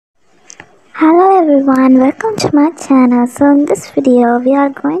everyone, welcome to my channel. So in this video we are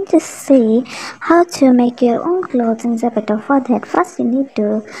going to see how to make your own clothes in ZEPETO. For that, first you need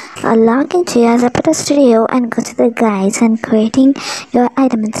to log into your ZEPETO studio and go to the guides and creating your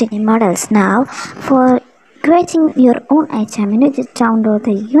item in 3D models. Now for creating your own item, you need to download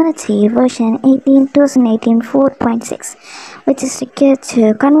the Unity version 2018 4.6, which is required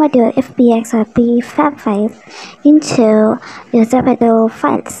to convert your FBX or prefab into your ZEPETO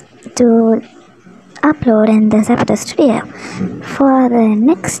files to upload in the ZEPETO Studio. For the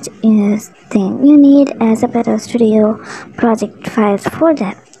next thing, you need a ZEPETO Studio project files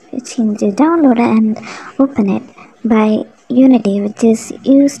folder, which you need to download and open it by Unity, which is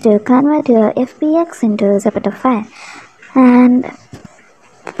used to convert your FBX into ZEPETO file. And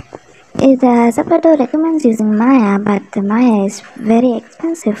the ZEPETO recommends using Maya, but the Maya is very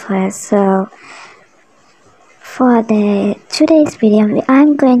expensive for us, so for today's video,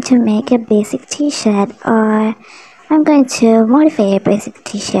 I'm going to make a basic t-shirt, or I'm going to modify a basic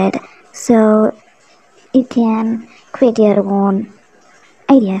t-shirt so you can create your own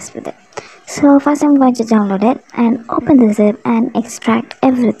ideas with it. So first I'm going to download it and open the zip and extract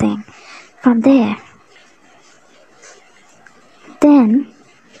everything from there. Then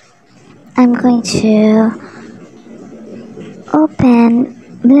I'm going to open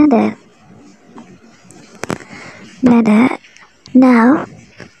Blender. Now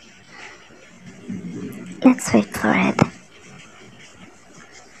let's wait for it.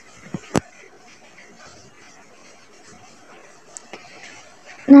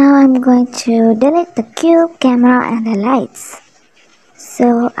 Now I'm going to delete the cube, camera and the lights.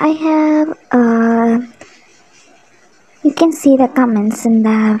 So I have you can see the comments in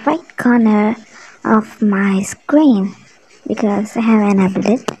the right corner of my screen because I have enabled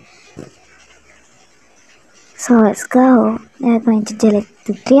it. So let's go. We're going to delete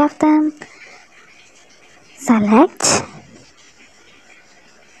the 3 of them. Select,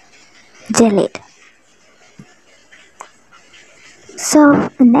 delete. So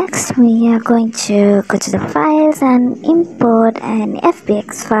next we are going to go to the files and import an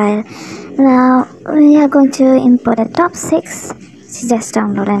FBX file. Now we are going to import a top 6. So just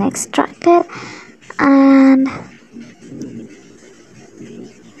download and extract it, and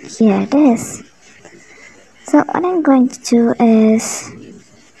here it is. So what I'm going to do is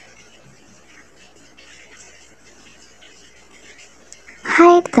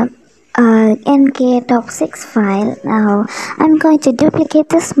hide the NK top 6 file. Now I'm going to duplicate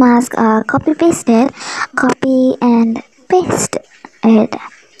this mask, copy paste it, copy and paste it.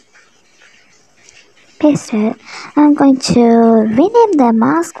 I'm going to rename the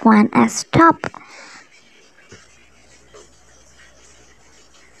mask one as top.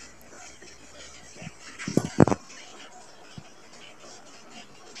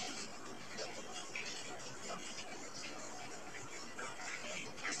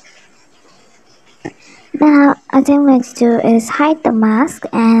 Now what I'm going to do is hide the mask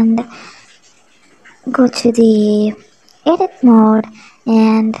and go to the edit mode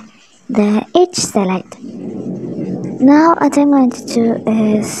and the edge select. Now what I'm going to do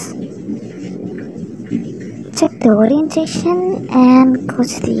is check the orientation and go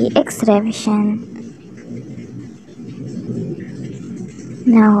to the X-ray vision.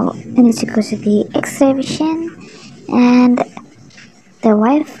 Now I need to go to the X-ray vision and the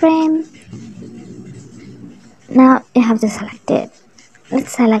wireframe. Now you have to select it.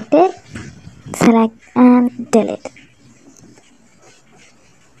 Let's select it, select and delete.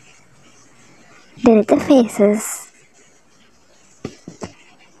 Delete the faces.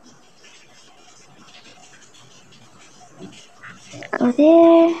 Go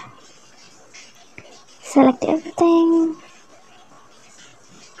there, select everything,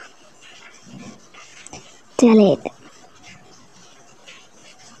 delete.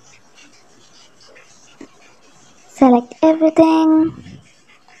 Select everything,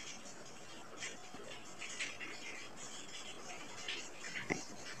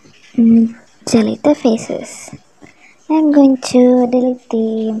 delete the faces. I'm going to delete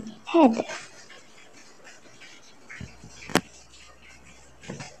the head.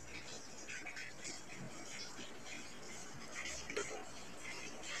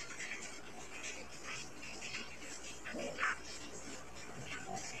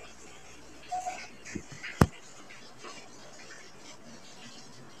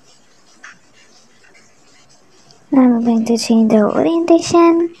 I'm going to change the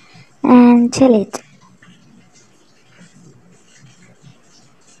orientation and delete.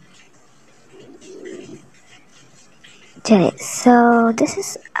 So this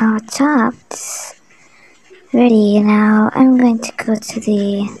is our top. It's ready. Now I'm going to go to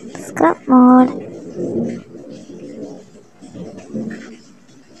the scrub mode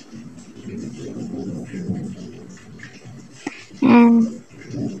And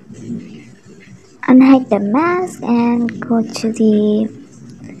unhide the mask and go to the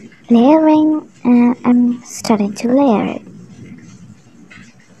layering, and I'm starting to layer it.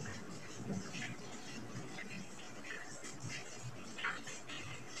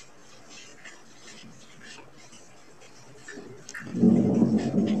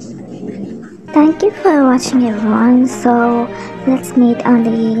 Thank you for watching everyone. So let's meet on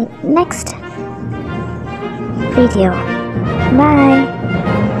the next video. Bye.